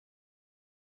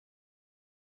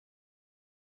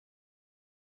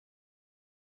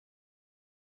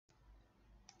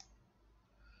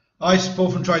Hi, it's Paul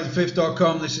from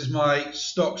TradeTheFifth.com. This is my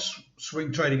stocks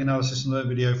swing trading analysis alert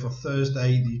video for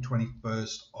Thursday, the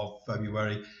 21st of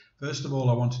February. First of all,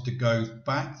 I wanted to go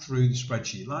back through the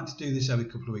spreadsheet. I like to do this every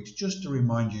couple of weeks just to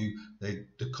remind you the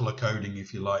color coding,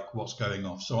 if you like, what's going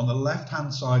off. So on the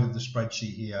left-hand side of the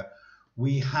spreadsheet here,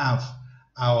 we have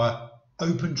our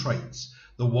open trades.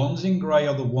 The ones in gray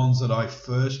are the ones that I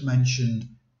first mentioned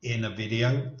in a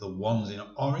video. The ones in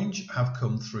orange have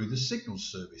come through the signal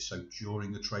service. So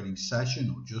during the trading session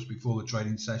or just before the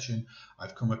trading session,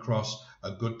 I've come across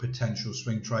a good potential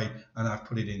swing trade and I've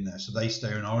put it in there. So they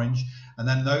stay in orange. And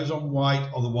then those on white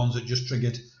are the ones that just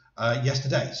triggered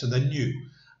yesterday. So they're new.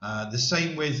 The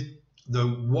same with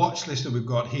the watch list that we've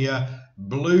got here.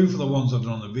 Blue for the ones I've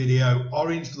done on the video,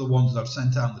 orange for the ones that I've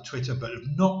sent out on the Twitter but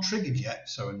have not triggered yet,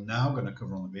 so I'm now going to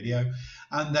cover on the video,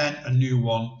 and then a new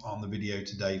one on the video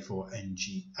today for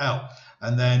NGL.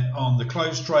 And then on the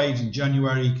closed trades in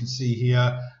January, you can see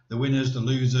here the winners, the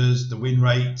losers, the win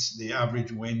rates, the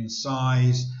average win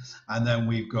size, and then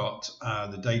we've got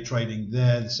the day trading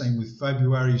there. The same with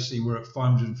February. You see we're at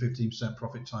 515%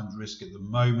 profit times risk at the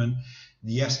moment.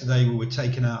 Yesterday we were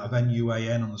taken out of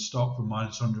NUAN on the stock for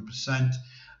minus 100%.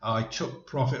 I took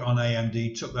profit on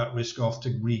AMD, took that risk off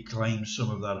to reclaim some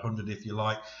of that 100 if you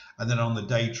like. And then on the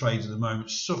day trades at the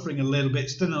moment, suffering a little bit,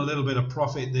 still in a little bit of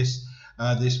profit this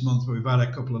month, but we've had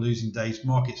a couple of losing days.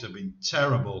 Markets have been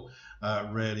terrible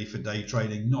really for day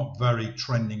trading, not very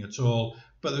trending at all.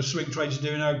 But the swing trades are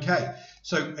doing okay.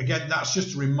 So again, that's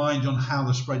just a reminder on how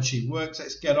the spreadsheet works.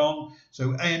 Let's get on.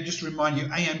 So just to remind you,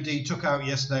 AMD took out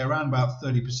yesterday around about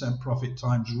 30% profit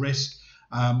times risk.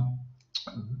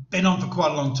 Been on for quite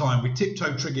a long time. We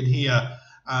tiptoe triggered here.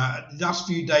 Last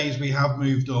few days we have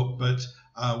moved up, but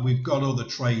we've got other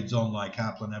trades on like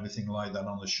Apple and everything like that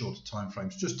on the shorter time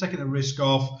frames. Just taking a risk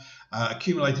off,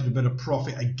 accumulated a bit of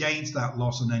profit against that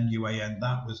loss on NUAN.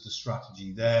 That was the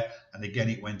strategy there. And again,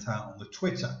 it went out on the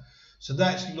Twitter. So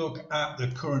let's look at the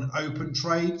current open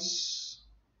trades.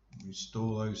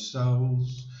 Restore those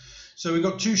cells. So we've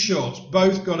got two shorts,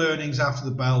 both got earnings after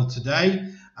the bell today.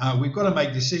 We've got to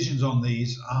make decisions on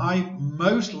these. I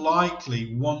most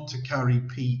likely want to carry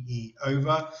PE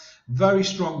over. Very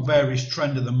strong bearish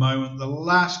trend at the moment. The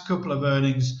last couple of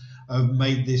earnings have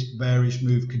made this bearish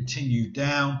move continue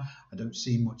down. I don't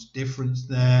see much difference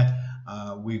there.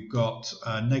 We've got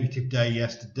a negative day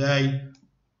yesterday.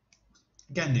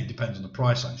 Again, it depends on the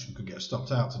price action. Could get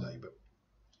stopped out today, but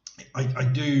I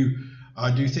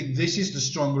do think this is the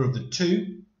stronger of the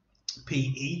two,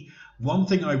 PE. One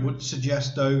thing I would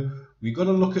suggest though, we've got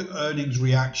to look at earnings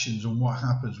reactions and what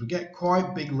happens. We get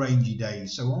quite big rangy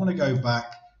days. So I want to go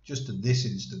back just to this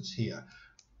instance here.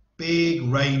 Big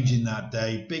range in that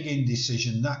day, big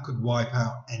indecision. That could wipe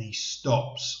out any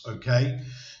stops, okay?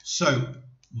 So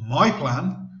my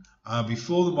plan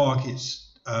before the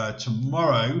markets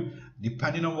tomorrow,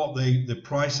 depending on what the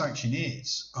price action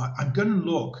is, I'm going to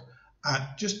look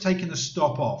at just taking a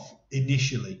stop off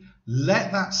initially.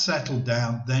 Let that settle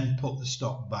down, then put the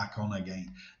stop back on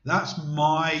again. That's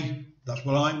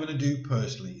what I'm going to do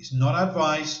personally. It's not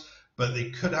advice, but they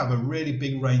could have a really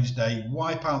big range day,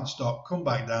 wipe out the stop, come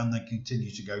back down, then continue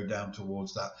to go down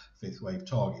towards that fifth wave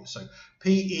target. So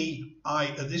PE,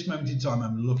 at this moment in time,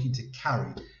 I'm looking to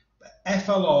carry. But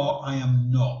FLR, I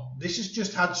am not. This has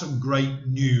just had some great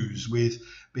news with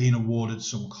being awarded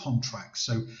some contracts.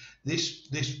 So this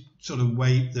sort of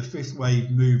wave, the fifth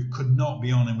wave move could not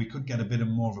be on, and we could get a bit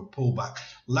more of a pullback.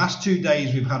 Last 2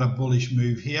 days we've had a bullish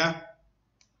move here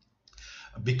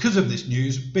because of this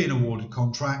news, being awarded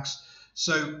contracts.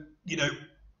 So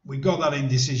we've got that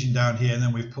indecision down here, and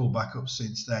then we've pulled back up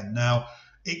since then. Now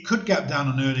it could get down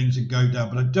on earnings and go down,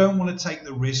 but I don't want to take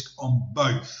the risk on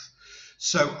both.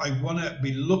 So I want to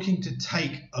be looking to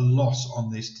take a loss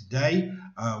on this today,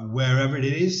 wherever it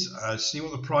is, see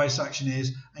what the price action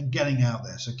is, and getting out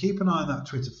there. So keep an eye on that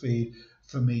Twitter feed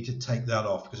for me to take that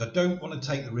off, because I don't want to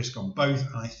take the risk on both.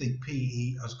 And I think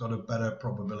PE has got a better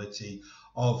probability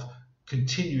of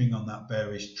continuing on that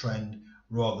bearish trend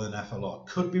rather than FLR.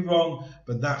 Could be wrong,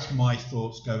 but that's my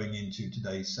thoughts going into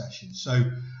today's session.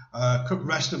 So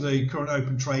rest of the current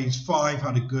open trades, 5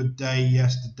 had a good day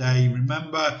yesterday.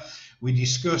 Remember, we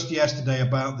discussed yesterday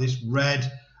about this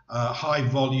red high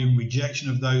volume rejection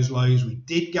of those lows. We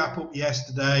did gap up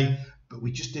yesterday, but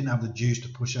we just didn't have the juice to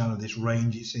push out of this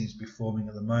range. It seems to be forming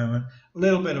at the moment. A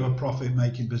little bit of a profit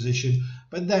making position,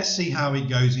 but let's see how it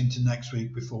goes into next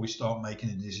week before we start making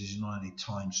a decision on any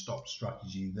time stop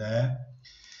strategy there.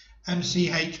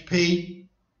 MCHP,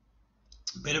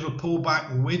 a bit of a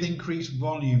pullback with increased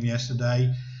volume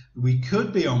yesterday. We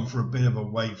could be on for a bit of a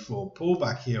wave 4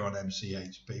 pullback here on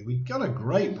MCHP. We got a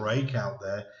great breakout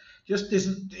there. just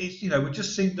isn't. It's, we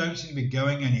just don't seem to be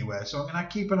going anywhere. So I'm going to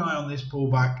keep an eye on this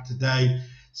pullback today,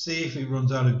 see if it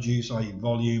runs out of juice, i.e.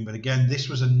 volume. But again, this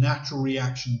was a natural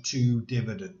reaction to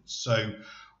dividends, so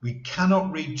we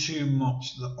cannot read too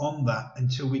much on that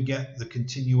until we get the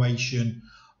continuation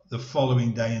the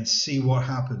following day and see what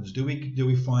happens. Do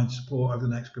we find support over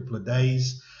the next couple of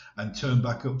days and turn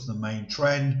back up to the main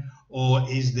trend, or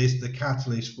is this the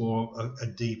catalyst for a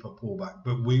deeper pullback?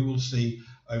 But we will see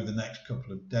over the next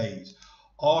couple of days.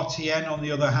 RTN, on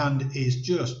the other hand, is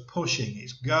just pushing.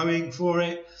 It's going for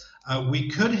it. We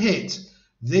could hit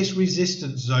this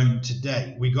resistance zone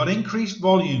today. We got increased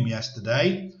volume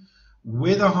yesterday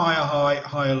with a higher high,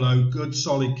 higher low, good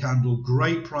solid candle,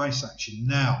 great price action.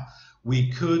 Now, we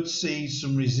could see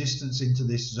some resistance into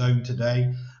this zone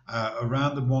today,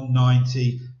 around the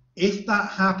 190. If that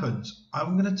happens,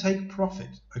 I'm going to take profit.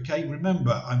 Okay,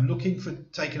 remember, I'm looking for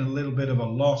taking a little bit of a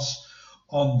loss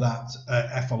on that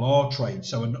FLR trade.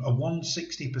 So a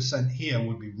 160% here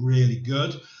would be really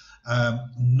good.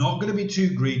 Not going to be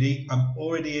too greedy. I'm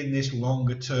already in this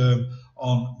longer term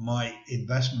on my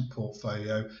investment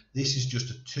portfolio. This is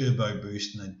just a turbo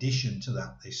boost in addition to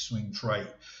that, this swing trade.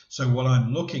 So what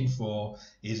I'm looking for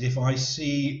is if I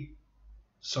see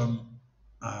some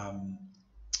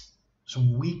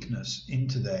weakness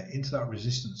into that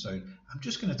resistance zone, I'm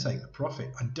just going to take the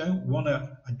profit. I don't want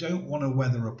to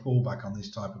weather a pullback on this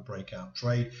type of breakout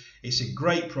trade. It's a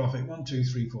great profit. 1, 2,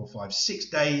 3, 4, 5, 6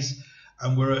 days,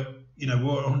 and we're at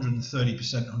 130%,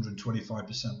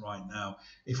 125% right now.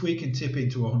 If we can tip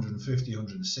into 150,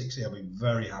 160, I'll be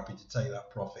very happy to take that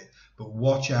profit. But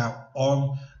watch out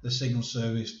on the signal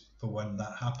service for when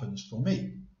that happens for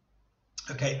me.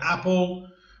 Okay, Apple.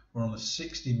 We're on the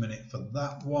 60-minute for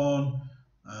that one.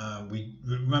 We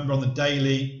remember on the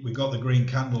daily, we got the green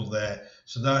candle there.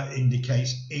 So that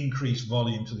indicates increased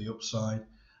volume to the upside.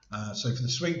 So for the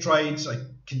swing trades,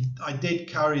 I did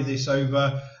carry this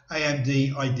over.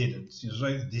 AMD, I didn't. So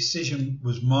the decision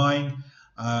was mine.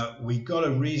 We got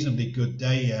a reasonably good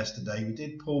day yesterday. We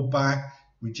did pull back,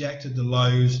 rejected the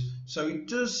lows. So it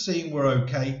does seem we're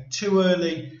okay. Too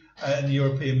early in the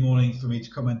European morning for me to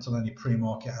comment on any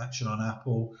pre-market action on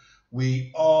Apple.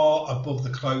 We are above the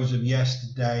close of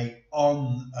yesterday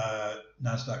on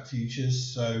Nasdaq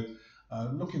futures, so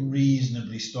looking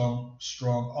reasonably strong.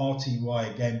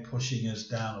 RTY again pushing us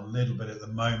down a little bit at the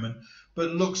moment, but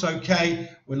looks okay.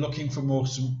 We're looking for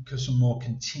some more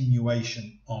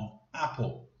continuation on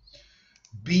Apple.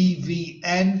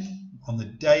 BVN on the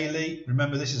daily.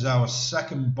 Remember, this is our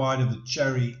second bite of the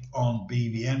cherry on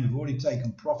BVN. We've already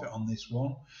taken profit on this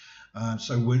one.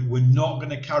 So we're not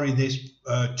going to carry this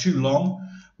too long.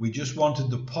 We just wanted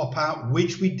to pop out,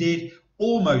 which we did.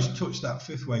 Almost touched that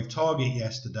fifth wave target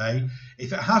yesterday.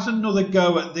 If it has another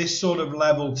go at this sort of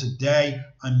level today,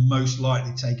 I'm most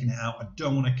likely taking it out. I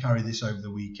don't want to carry this over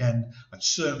the weekend. I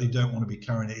certainly don't want to be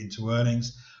carrying it into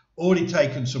earnings. Already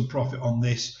taken some profit on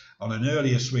this on an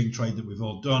earlier swing trade that we've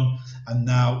all done, and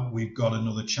now we've got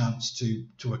another chance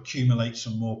to accumulate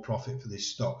some more profit for this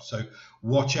stock. So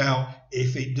watch out.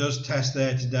 If it does test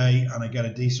there today and I get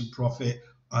a decent profit,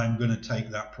 I'm going to take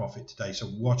that profit today. So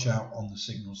watch out on the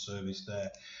signal service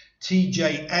there.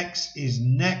 TJX is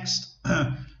next.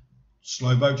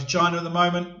 Slow boat to China at the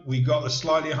moment. We got a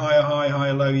slightly higher high,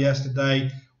 higher low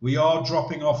yesterday. We are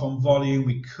dropping off on volume.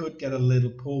 We could get a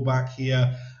little pullback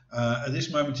here. At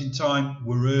this moment in time,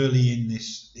 we're early in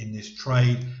this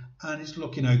trade, and it's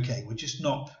looking okay. We're just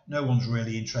no one's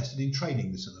really interested in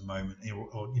trading this at the moment,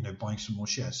 or buying some more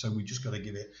shares. So we just got to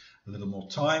give it a little more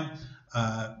time.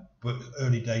 But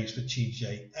early days for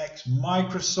TJX.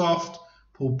 Microsoft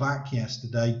pulled back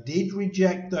yesterday, did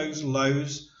reject those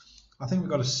lows. I think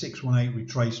we've got a 618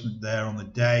 retracement there on the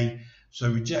day.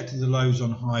 So rejected the lows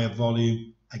on higher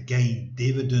volume. Again,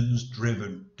 dividends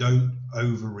driven. Don't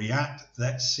overreact.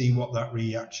 Let's see what that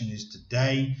reaction is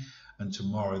today and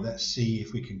tomorrow. Let's see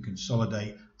if we can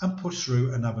consolidate and push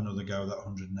through and have another go at that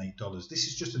 $108. This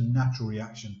is just a natural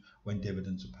reaction when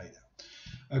dividends are paid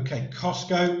out. Okay,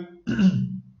 Costco.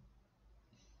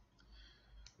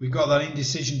 We got that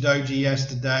indecision doji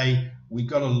yesterday. We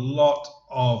got a lot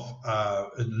of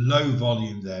low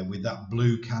volume there with that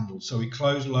blue candle. So we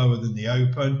closed lower than the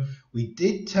open. We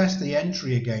did test the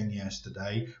entry again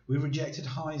yesterday. We rejected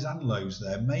highs and lows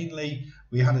there. Mainly,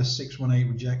 we had a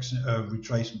 618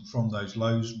 retracement from those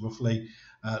lows, roughly.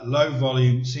 Low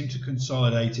volume, seemed to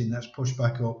consolidate in. Let's push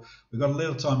back up. We've got a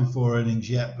little time before earnings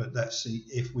yet, but let's see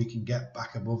if we can get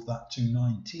back above that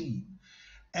 219.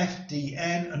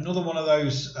 FDN, another one of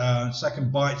those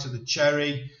second bites of the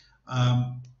cherry.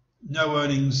 No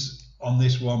earnings on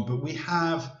this one, but we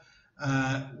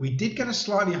did get a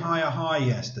slightly higher high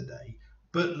yesterday,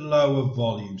 but lower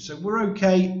volume. So we're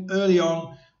okay early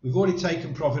on. We've already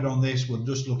taken profit on this. We're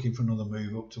just looking for another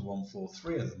move up to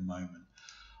 143 at the moment.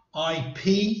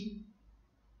 IP,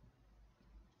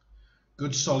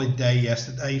 good solid day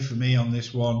yesterday for me on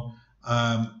this one.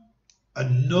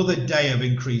 Another day of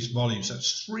increased volume. So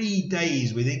it's 3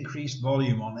 days with increased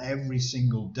volume on every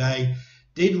single day.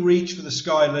 Did reach for the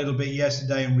sky a little bit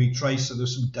yesterday and retrace, so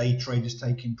there's some day traders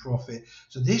taking profit.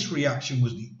 So this reaction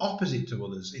was the opposite to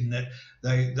others in that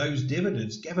those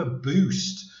dividends gave a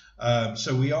boost.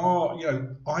 So we are,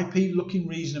 IP looking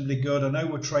reasonably good. I know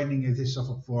we're trading this off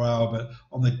a 4 hour, but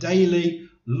on the daily,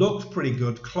 looked pretty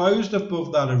good. Closed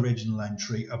above that original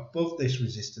entry, above this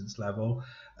resistance level.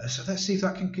 So let's see if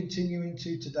that can continue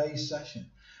into today's session.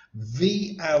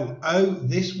 VLO,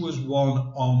 this was one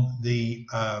on the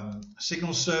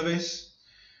signal service.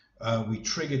 We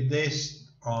triggered this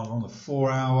on the 4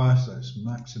 hour, so let's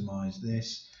maximize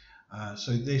this.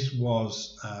 So this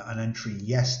was an entry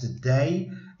yesterday.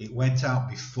 It went out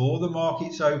before the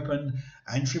markets opened.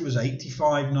 Entry was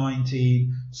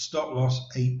 85.19, stop loss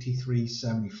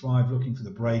 83.75. Looking for the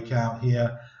breakout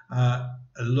here.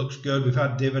 It looks good. We've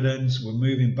had dividends. We're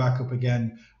moving back up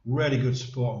again. Really good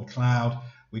support on the cloud.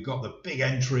 We got the big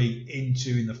entry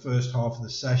into in the first half of the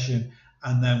session,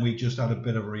 and then we just had a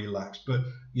bit of a relax. But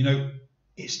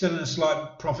it's still in a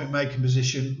slight profit making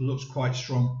position. Looks quite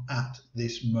strong at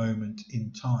this moment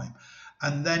in time.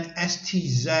 And then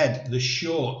STZ, the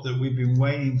short that we've been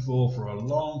waiting for a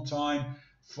long time,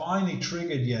 finally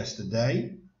triggered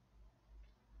yesterday.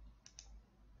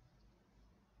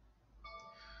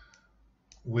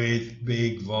 With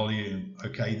big volume.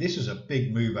 Okay, this is a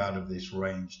big move out of this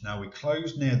range. Now we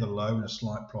closed near the low in a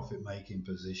slight profit making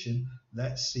position.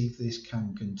 Let's see if this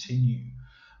can continue.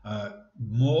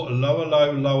 More lower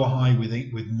low, lower high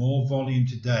with more volume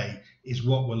today is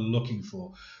what we're looking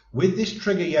for. With this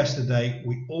trigger yesterday,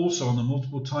 we also on the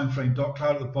multiple time frame dot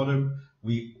cloud at the bottom,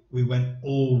 we went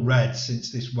all red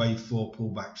since this wave 4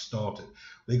 pullback started.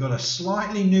 We got a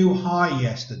slightly new high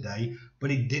yesterday,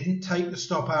 but it didn't take the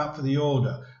stop out for the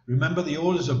order. Remember, the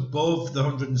order's above the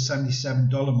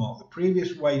 $177 mark. The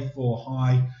previous wave 4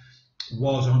 high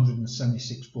was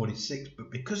 176.46,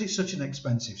 but because it's such an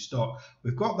expensive stock,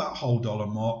 we've got that whole dollar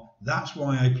mark. That's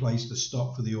why I placed the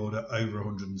stop for the order over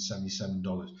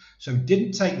 $177. So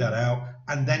didn't take that out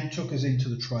and then took us into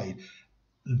the trade.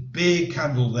 Big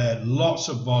candle there, lots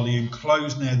of volume,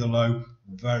 closed near the low,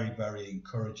 very, very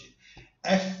encouraging.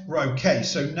 Okay,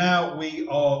 so now we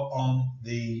are on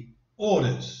the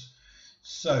orders.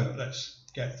 So let's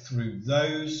get through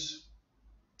those.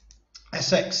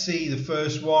 SXC, the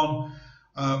first one,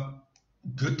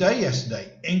 good day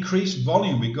yesterday. Increased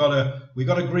volume. We got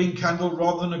a green candle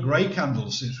rather than a grey candle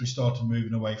since we started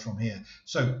moving away from here.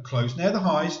 So closed near the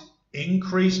highs,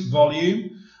 increased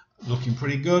volume. Looking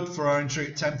pretty good for our entry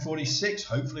at 10.46.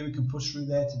 Hopefully we can push through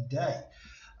there today.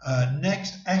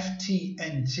 Next,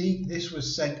 FTNT. This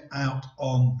was sent out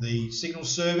on the signal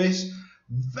service.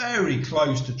 Very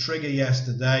close to trigger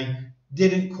yesterday.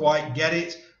 Didn't quite get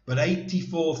it, but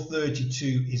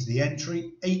 84.32 is the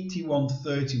entry.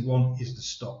 81.31 is the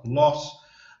stop loss.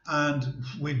 And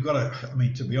we've got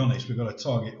to be honest, we've got a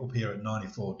target up here at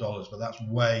 $94, but that's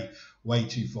way, way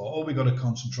too far. All we've got to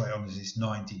concentrate on is this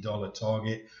 $90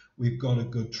 target. We've got a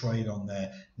good trade on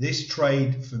there. This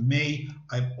trade, for me,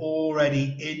 I'm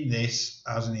already in this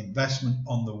as an investment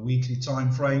on the weekly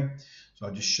time frame. So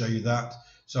I'll just show you that.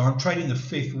 So I'm trading the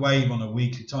 5th wave on a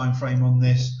weekly time frame on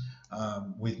this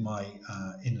with my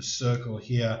inner circle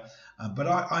here. But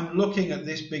I'm looking at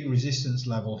this big resistance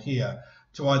level here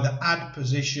to either add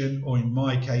position, or in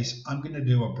my case, I'm going to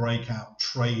do a breakout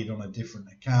trade on a different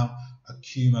account,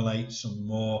 accumulate some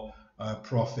more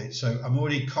profit. So I'm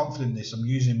already confident in this. I'm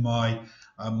using my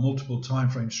multiple time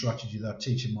frame strategy that I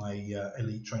teach in my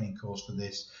elite training course for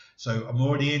this. So I'm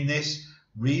already in this.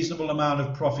 Reasonable amount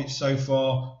of profit so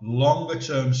far, longer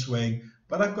term swing,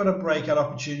 but I've got a breakout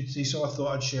opportunity, so I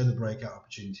thought I'd share the breakout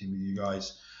opportunity with you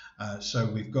guys. So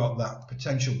we've got that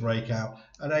potential breakout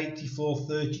at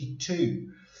 84.32.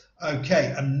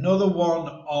 Okay, another one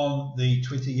on the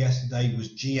Twitter yesterday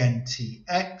was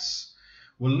GNTX.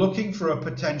 We're looking for a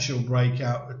potential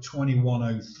breakout at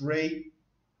 21.03.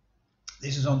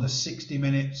 This is on the 60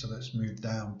 minutes, so let's move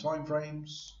down time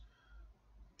frames.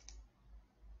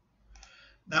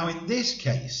 Now in this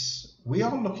case, we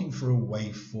are looking for a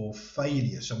wave 4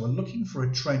 failure. So we're looking for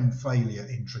a trend failure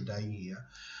intraday here.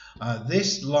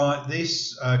 This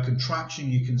contraction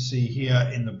you can see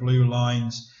here in the blue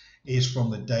lines is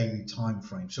from the daily time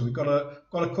frame. So we've got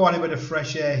quite a bit of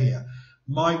fresh air here.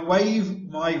 My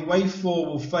wave 4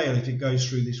 will fail if it goes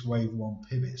through this wave 1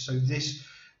 pivot. So this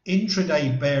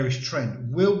intraday bearish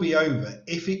trend will be over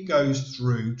if it goes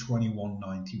through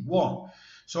 21.91.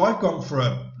 So I've gone for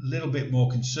a little bit more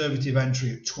conservative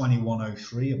entry at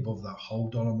 21.03, above that whole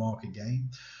dollar mark again.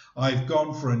 I've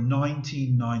gone for a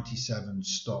 19.97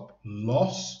 stop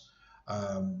loss,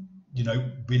 you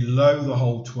know, below the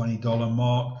whole $20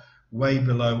 mark, way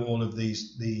below all of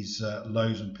these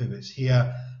lows and pivots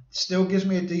here. Still gives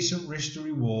me a decent risk to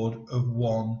reward of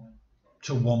 1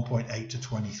 to 1.8 to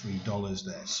 $23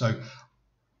 there. So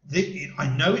I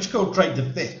know it's called Trade the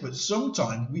Fifth, but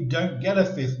sometimes we don't get a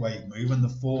fifth wave move and the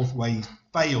fourth wave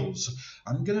fails.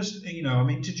 I'm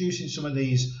introducing some of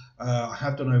these I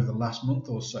have done over the last month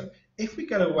or so. If we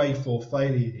get a wave 4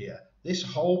 failure here, this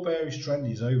whole bearish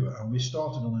trend is over and we're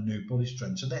starting on a new bullish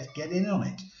trend. So let's get in on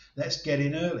it. Let's get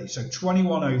in early. So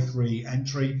 21.03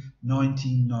 entry,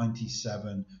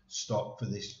 19.97 stop for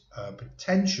this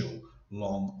potential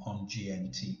long on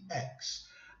GNTX.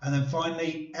 And then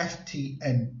finally,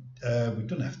 FTN, we've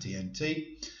done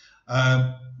FTNT.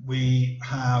 We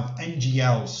have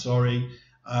NGL,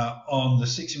 on the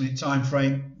 60-minute time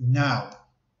frame. Now,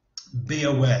 be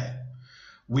aware,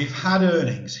 we've had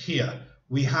earnings here.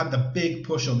 We had the big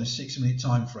push on the 60-minute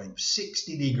time frame,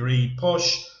 60-degree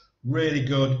push, really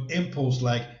good impulse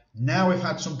leg. Now we've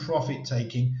had some profit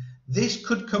taking. This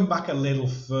could come back a little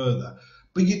further.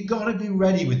 But you've got to be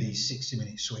ready with these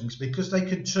 60-minute swings because they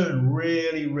can turn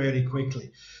really, really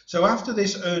quickly. So after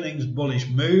this earnings bullish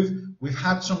move, we've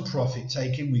had some profit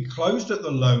taking. We closed at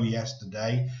the low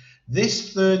yesterday.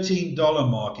 This $13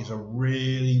 mark is a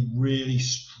really, really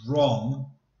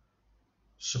strong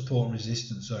support and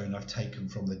resistance zone I've taken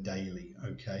from the daily.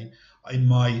 Okay, in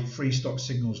my free stock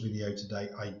signals video today,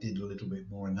 I did a little bit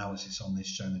more analysis on this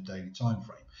showing the daily time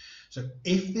frame. So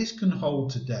if this can hold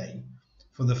today,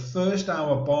 for the first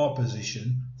hour bar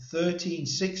position,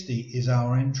 1360 is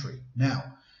our entry.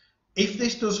 Now, if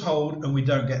this does hold and we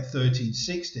don't get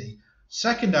 1360,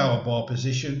 second hour bar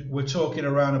position, we're talking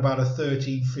around about a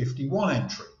 1351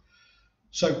 entry.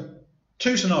 So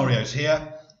two scenarios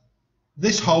here.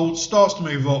 This holds, starts to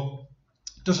move up,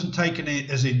 doesn't take it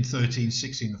as in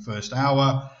 1360 in the first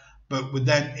hour, but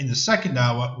then in the second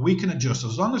hour, we can adjust.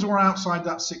 As long as we're outside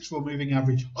that 6-4 moving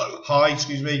average high,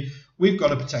 we've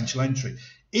got a potential entry.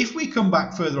 If we come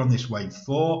back further on this wave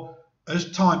 4,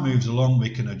 as time moves along, we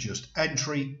can adjust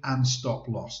entry and stop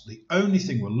loss. The only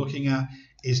thing we're looking at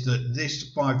is that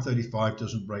this 535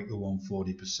 doesn't break the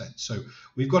 140%. So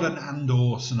we've got an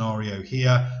and/or scenario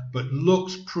here, but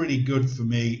looks pretty good for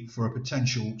me for a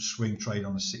potential swing trade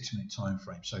on a 6-minute time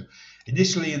frame. So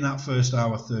initially in that first hour,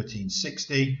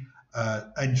 1360,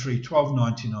 entry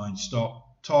 12.99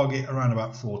 stop, target around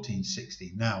about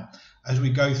 14.60. Now, as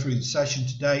we go through the session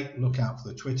today, look out for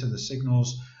the Twitter, the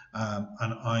signals,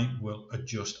 and I will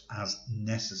adjust as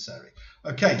necessary.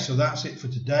 Okay, so that's it for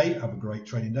today. Have a great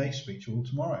trading day. Speak to you all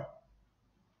tomorrow.